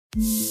Hey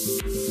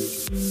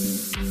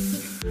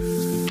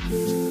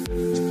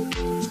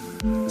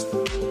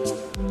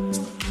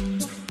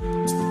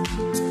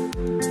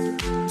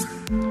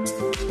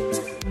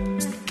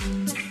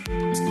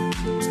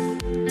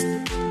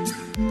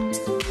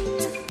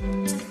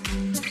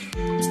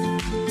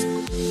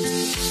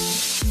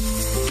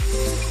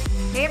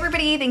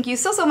everybody, thank you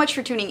so much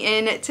for tuning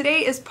in.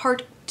 Today is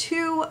part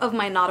 2 of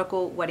my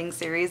nautical wedding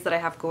series that I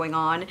have going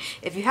on.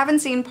 If you haven't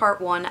seen part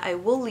 1, I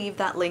will leave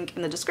that link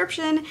in the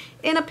description,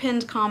 in a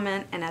pinned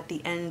comment, and at the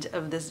end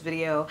of this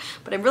video.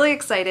 But I'm really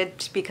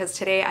excited because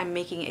today I'm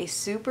making a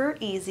super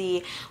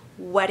easy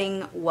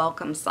wedding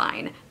welcome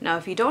sign. Now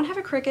if you don't have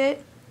a Cricut,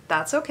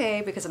 that's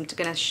okay, because I'm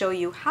gonna show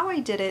you how I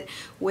did it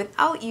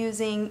without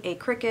using a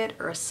Cricut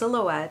or a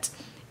silhouette.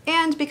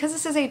 And because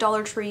this is a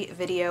Dollar Tree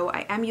video,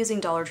 I am using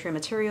Dollar Tree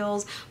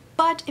materials,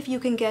 but if you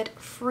can get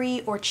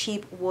free or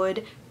cheap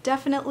wood,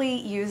 definitely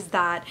use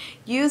that.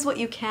 Use what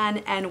you can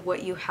and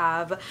what you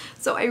have.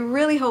 So I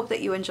really hope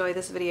that you enjoy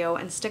this video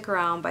and stick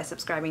around by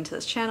subscribing to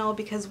this channel,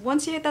 because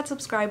once you hit that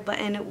subscribe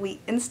button, we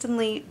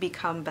instantly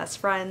become best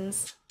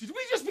friends. Did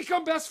we just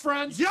become best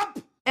friends? Yup!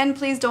 And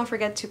please don't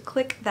forget to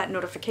click that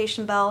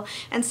notification bell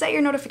and set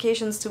your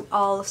notifications to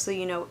all so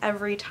you know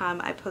every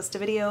time I post a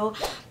video.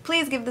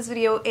 Please give this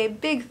video a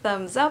big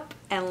thumbs up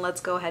and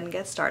let's go ahead and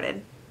get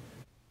started.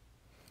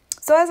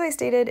 So as I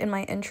stated in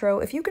my intro,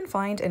 if you can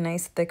find a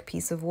nice thick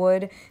piece of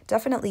wood,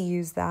 definitely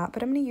use that,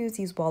 but I'm going to use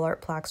these wall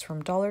art plaques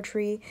from Dollar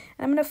Tree,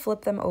 and I'm going to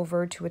flip them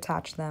over to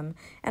attach them.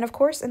 And of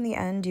course, in the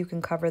end, you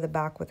can cover the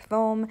back with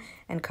foam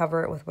and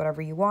cover it with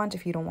whatever you want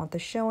if you don't want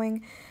this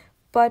showing,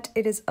 but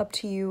it is up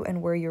to you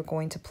and where you're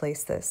going to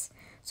place this.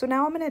 So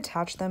now I'm going to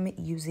attach them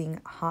using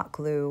hot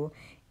glue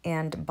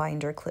and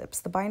binder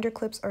clips. The binder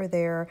clips are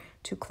there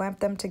to clamp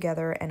them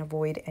together and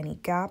avoid any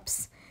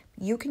gaps.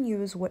 You can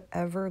use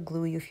whatever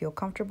glue you feel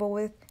comfortable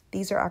with.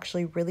 These are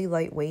actually really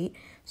lightweight,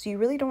 so you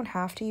really don't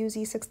have to use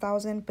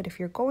E6000, but if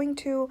you're going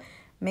to,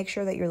 make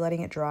sure that you're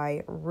letting it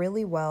dry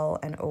really well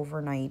and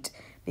overnight,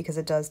 because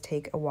it does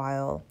take a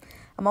while.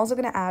 I'm also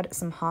going to add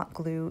some hot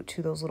glue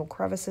to those little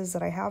crevices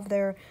that I have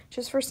there,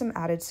 just for some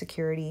added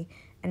security.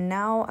 And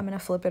now I'm going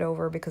to flip it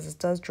over because it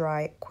does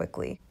dry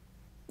quickly.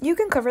 You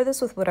can cover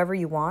this with whatever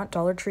you want.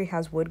 Dollar Tree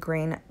has wood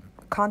grain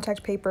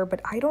contact paper, but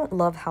I don't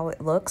love how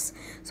it looks.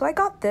 So I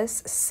got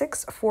this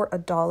 6 for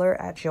 $1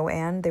 at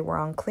Joann. They were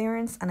on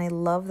clearance, and I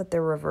love that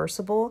they're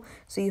reversible.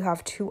 So you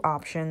have 2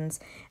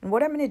 options. And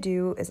what I'm going to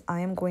do is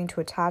I am going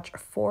to attach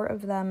 4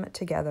 of them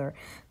together.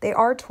 They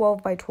are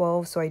 12 by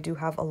 12, so I do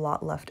have a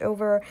lot left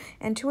over.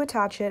 And to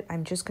attach it,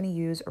 I'm just going to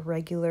use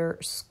regular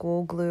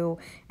school glue.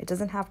 It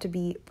doesn't have to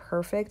be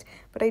perfect,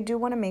 but I do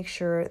want to make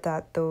sure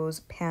that those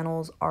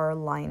panels are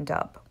lined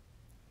up.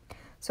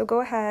 So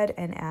go ahead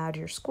and add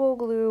your school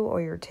glue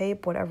or your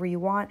tape, whatever you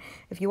want.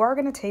 If you are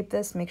going to tape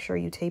this, make sure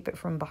you tape it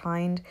from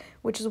behind,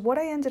 which is what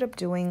I ended up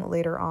doing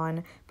later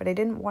on, but I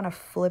didn't want to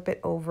flip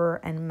it over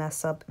and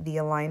mess up the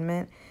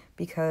alignment,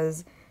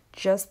 because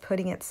just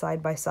putting it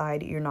side by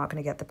side, you're not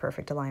going to get the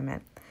perfect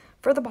alignment.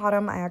 For the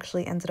bottom, I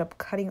actually ended up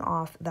cutting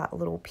off that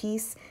little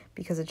piece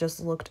because it just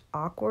looked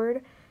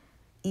awkward,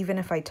 even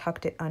if I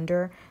tucked it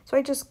under. So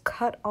I just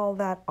cut all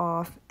that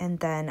off and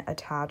then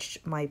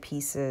attached my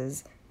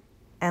pieces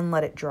and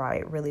let it dry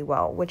really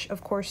well, which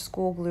of course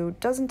school glue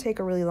doesn't take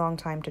a really long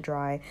time to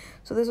dry,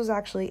 so this was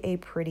actually a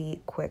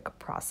pretty quick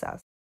process.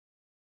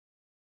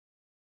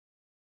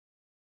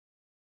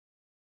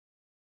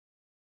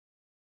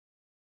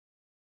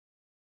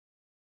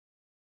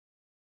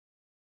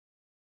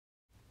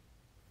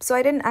 So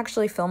I didn't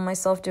actually film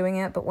myself doing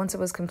it, but once it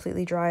was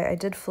completely dry, I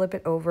did flip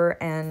it over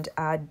and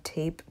add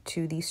tape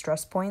to the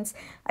stress points.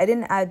 I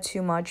didn't add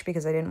too much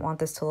because I didn't want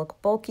this to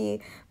look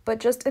bulky, but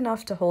just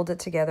enough to hold it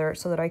together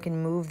so that I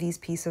can move these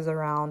pieces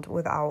around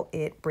without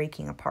it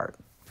breaking apart.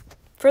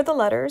 For the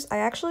letters, I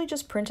actually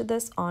just printed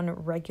this on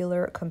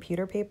regular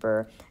computer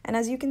paper, and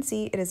as you can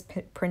see, it is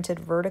printed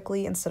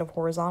vertically instead of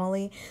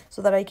horizontally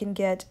so that I can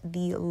get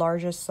the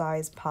largest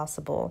size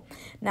possible.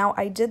 Now,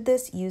 I did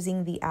this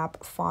using the app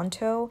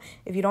Fonto.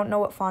 If you don't know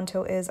what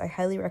Fonto is, I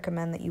highly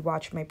recommend that you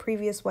watch my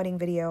previous wedding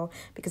video,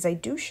 because I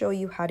do show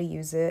you how to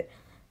use it.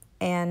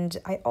 And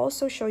I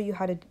also show you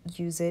how to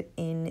use it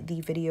in the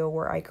video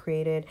where I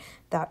created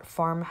that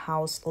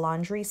farmhouse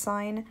laundry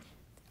sign.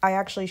 I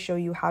actually show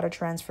you how to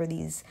transfer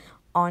these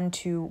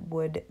onto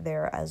wood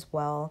there as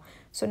well.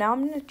 So now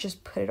I'm going to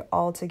just put it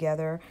all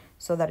together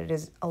so that it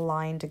is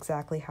aligned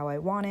exactly how I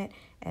want it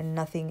and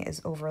nothing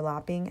is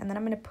overlapping. And then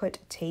I'm going to put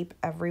tape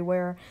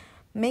everywhere,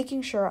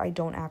 making sure I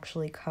don't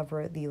actually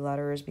cover the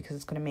letters because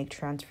it's going to make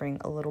transferring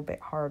a little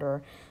bit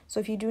harder. So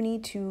if you do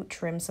need to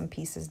trim some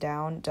pieces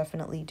down,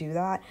 definitely do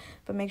that,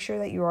 but make sure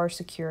that you are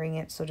securing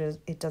it so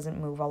it doesn't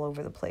move all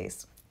over the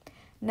place.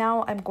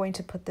 Now I'm going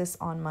to put this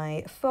on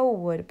my faux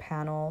wood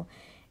panel,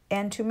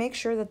 and to make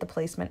sure that the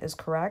placement is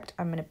correct,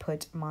 I'm going to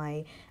put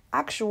my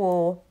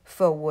actual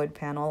faux wood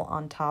panel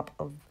on top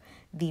of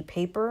the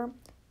paper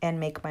and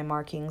make my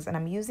markings, and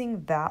I'm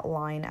using that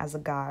line as a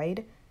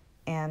guide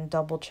and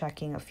double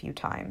checking a few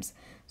times.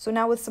 So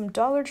now with some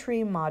Dollar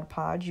Tree Mod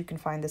Podge, you can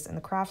find this in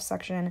the craft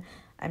section,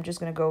 I'm just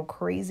going to go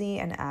crazy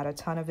and add a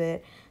ton of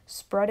it,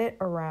 spread it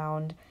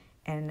around,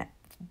 and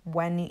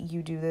when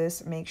you do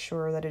this, make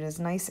sure that it is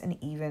nice and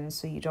even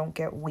so you don't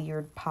get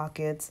weird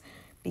pockets,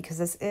 because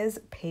this is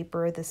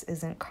paper, this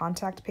isn't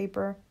contact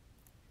paper.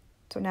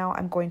 So now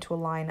I'm going to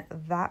align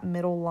that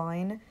middle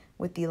line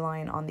with the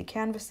line on the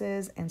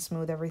canvases and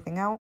smooth everything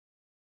out.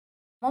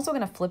 I'm also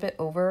going to flip it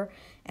over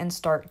and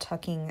start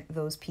tucking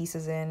those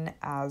pieces in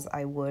as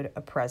I would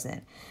a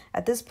present.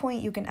 At this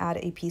point, you can add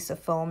a piece of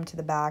foam to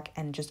the back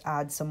and just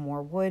add some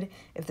more wood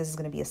if this is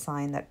going to be a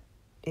sign that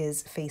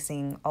is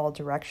facing all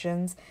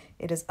directions.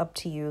 It is up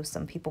to you.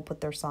 Some people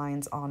put their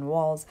signs on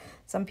walls.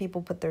 Some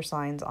people put their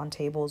signs on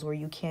tables where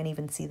you can't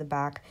even see the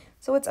back.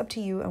 So it's up to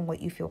you and what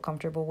you feel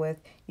comfortable with.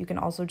 You can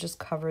also just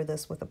cover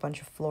this with a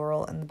bunch of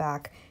floral in the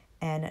back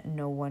and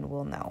no one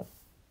will know.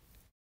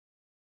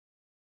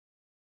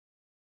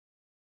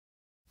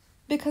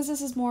 Because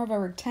this is more of a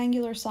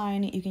rectangular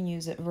sign, you can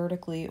use it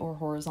vertically or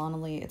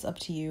horizontally. It's up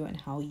to you and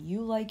how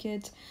you like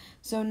it.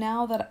 So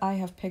now that I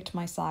have picked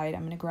my side, I'm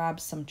going to grab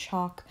some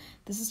chalk.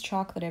 This is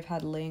chalk that I've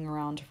had laying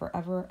around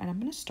forever, and I'm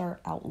going to start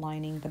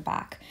outlining the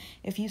back.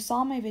 If you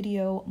saw my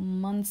video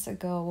months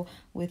ago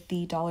with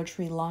the Dollar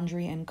Tree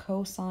Laundry &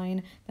 Co.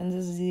 sign, then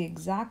this is the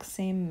exact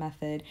same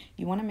method.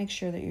 You want to make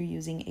sure that you're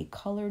using a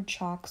colored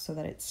chalk so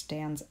that it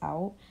stands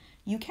out.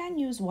 You can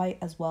use white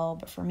as well,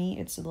 but for me,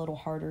 it's a little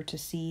harder to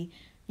see.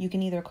 You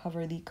can either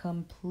cover the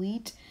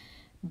complete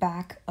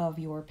back of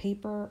your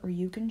paper, or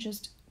you can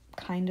just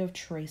kind of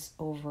trace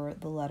over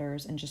the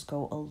letters and just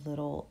go a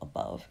little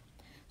above.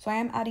 So I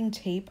am adding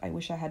tape. I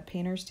wish I had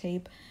painter's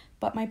tape,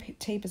 but my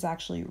tape is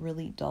actually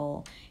really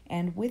dull.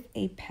 And with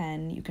a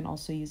pen, you can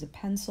also use a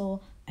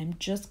pencil. I'm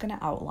just going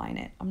to outline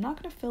it. I'm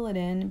not going to fill it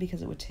in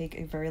because it would take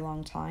a very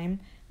long time.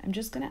 I'm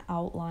just going to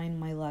outline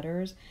my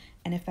letters.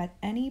 And if at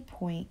any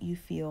point you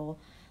feel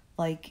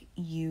like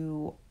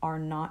you are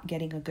not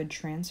getting a good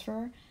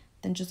transfer,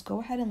 then just go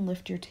ahead and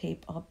lift your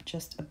tape up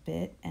just a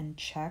bit and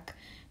check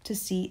to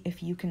see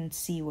if you can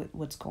see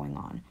what's going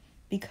on.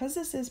 Because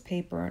this is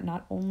paper,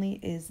 not only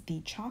is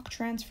the chalk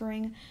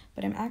transferring,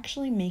 but I'm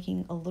actually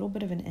making a little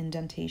bit of an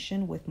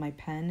indentation with my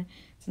pen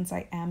since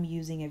I am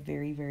using a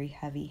very, very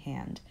heavy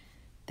hand.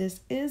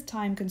 This is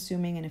time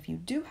consuming, and if you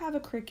do have a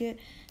Cricut,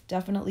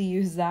 definitely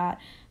use that.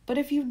 But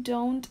if you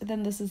don't,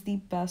 then this is the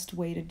best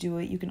way to do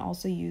it. You can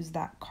also use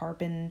that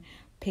carbon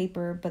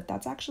paper, but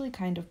that's actually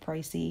kind of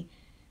pricey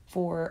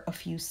for a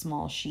few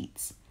small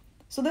sheets.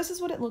 So this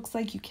is what it looks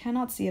like. You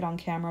cannot see it on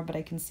camera, but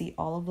I can see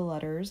all of the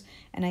letters,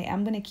 and I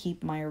am going to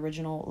keep my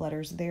original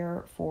letters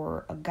there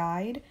for a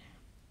guide.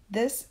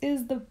 This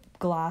is the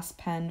glass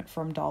pen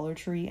from Dollar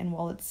Tree, and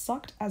while it's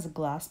sucked as a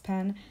glass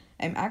pen,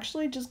 I'm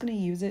actually just going to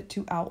use it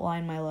to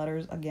outline my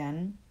letters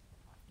again.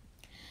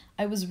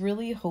 I was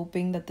really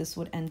hoping that this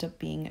would end up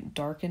being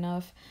dark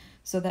enough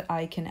so that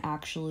I can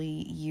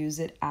actually use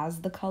it as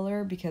the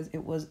color, because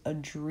it was a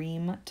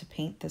dream to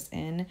paint this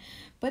in,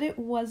 but it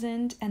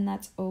wasn't, and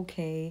that's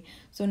okay.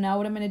 So now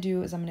what I'm going to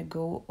do is I'm going to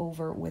go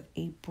over with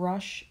a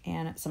brush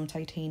and some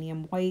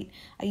titanium white.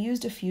 I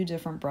used a few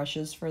different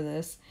brushes for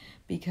this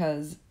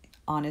because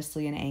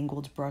honestly, an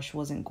angled brush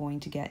wasn't going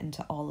to get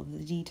into all of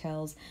the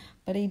details,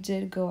 but I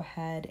did go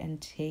ahead and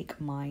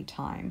take my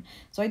time.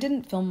 So I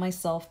didn't film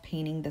myself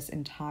painting this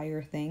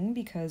entire thing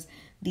because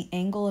the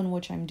angle in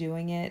which I'm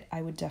doing it,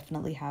 I would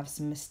definitely have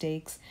some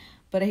mistakes,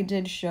 but I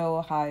did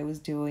show how I was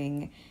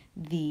doing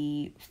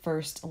the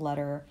first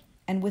letter.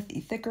 And with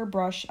the thicker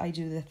brush, I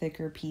do the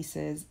thicker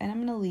pieces, and I'm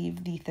going to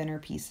leave the thinner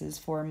pieces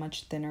for a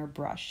much thinner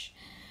brush.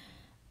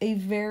 A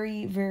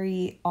very,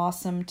 very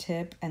awesome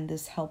tip, and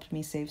this helped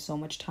me save so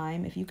much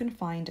time. If you can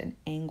find an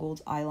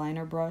angled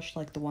eyeliner brush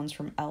like the ones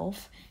from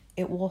e.l.f.,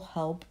 it will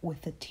help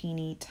with the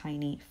teeny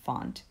tiny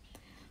font.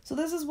 So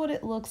this is what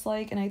it looks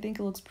like, and I think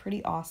it looks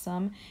pretty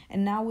awesome.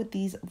 And now with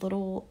these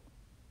little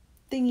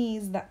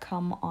thingies that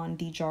come on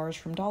the jars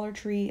from Dollar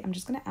Tree, I'm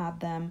just going to add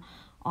them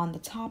on the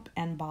top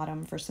and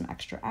bottom for some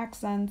extra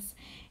accents.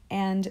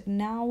 And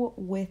now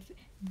with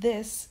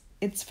this,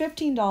 it's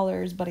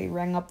 $15, but I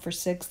rang up for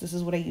 $6. This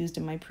is what I used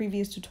in my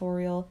previous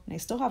tutorial, and I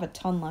still have a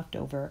ton left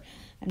over.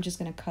 I'm just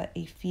going to cut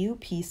a few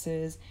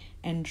pieces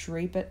and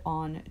drape it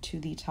on to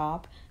the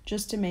top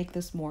just to make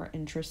this more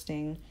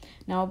interesting.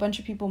 Now, a bunch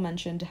of people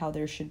mentioned how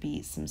there should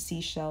be some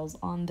seashells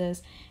on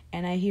this,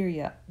 and I hear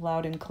ya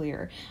loud and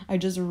clear. I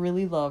just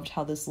really loved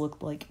how this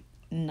looked like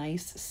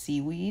nice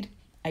seaweed.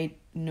 I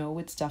know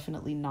it's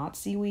definitely not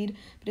seaweed,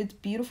 but it's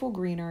beautiful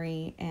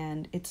greenery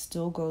and it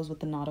still goes with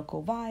the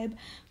nautical vibe.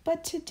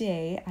 But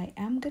today I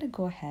am going to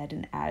go ahead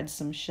and add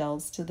some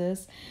shells to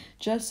this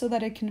just so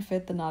that it can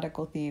fit the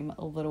nautical theme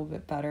a little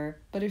bit better.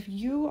 But if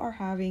you are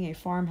having a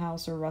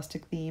farmhouse or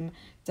rustic theme,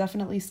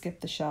 definitely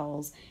skip the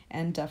shells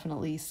and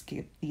definitely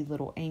skip the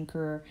little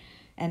anchor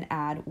and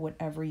add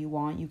whatever you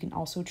want. You can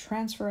also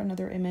transfer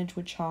another image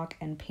with chalk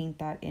and paint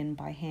that in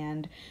by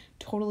hand.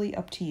 Totally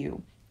up to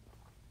you.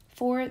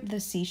 For the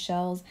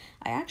seashells,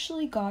 I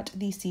actually got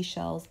the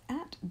seashells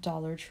at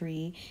Dollar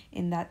Tree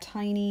in that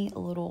tiny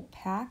little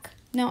pack.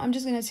 Now I'm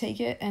just going to take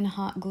it and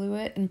hot glue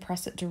it and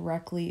press it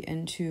directly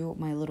into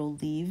my little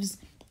leaves.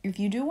 If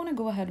you do want to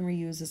go ahead and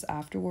reuse this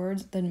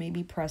afterwards, then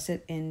maybe press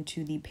it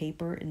into the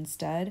paper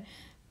instead.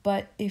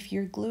 But if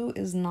your glue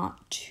is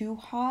not too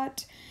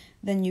hot,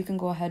 then you can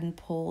go ahead and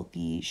pull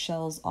the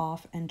shells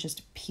off and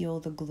just peel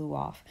the glue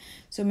off.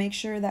 So make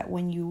sure that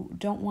when you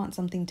don't want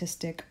something to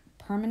stick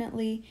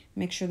permanently,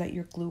 make sure that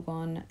your glue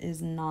gun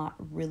is not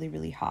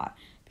really hot,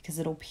 because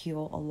it'll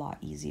peel a lot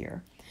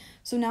easier.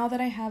 So now that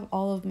I have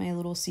all of my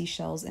little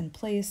seashells in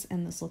place,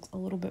 and this looks a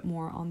little bit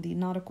more on the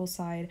nautical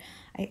side,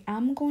 I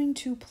am going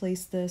to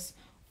place this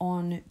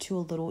onto a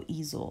little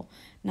easel.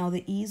 Now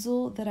the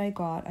easel that I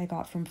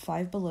got from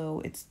Five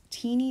Below. It's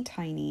teeny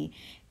tiny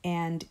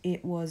and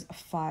it was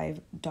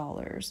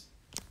 $5.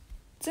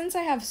 Since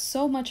I have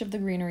so much of the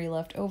greenery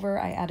left over,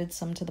 I added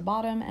some to the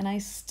bottom, and I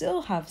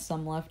still have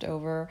some left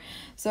over,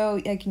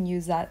 so I can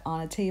use that on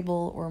a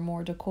table or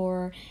more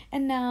decor.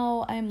 And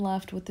now I'm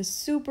left with this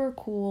super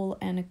cool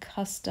and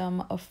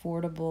custom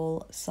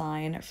affordable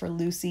sign for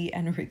Lucy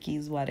and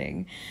Ricky's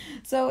wedding.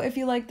 So if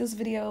you like this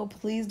video,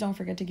 please don't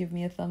forget to give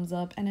me a thumbs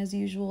up, and as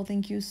usual,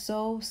 thank you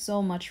so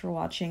much for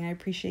watching. I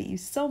appreciate you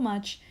so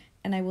much,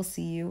 and I will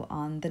see you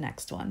on the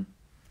next one.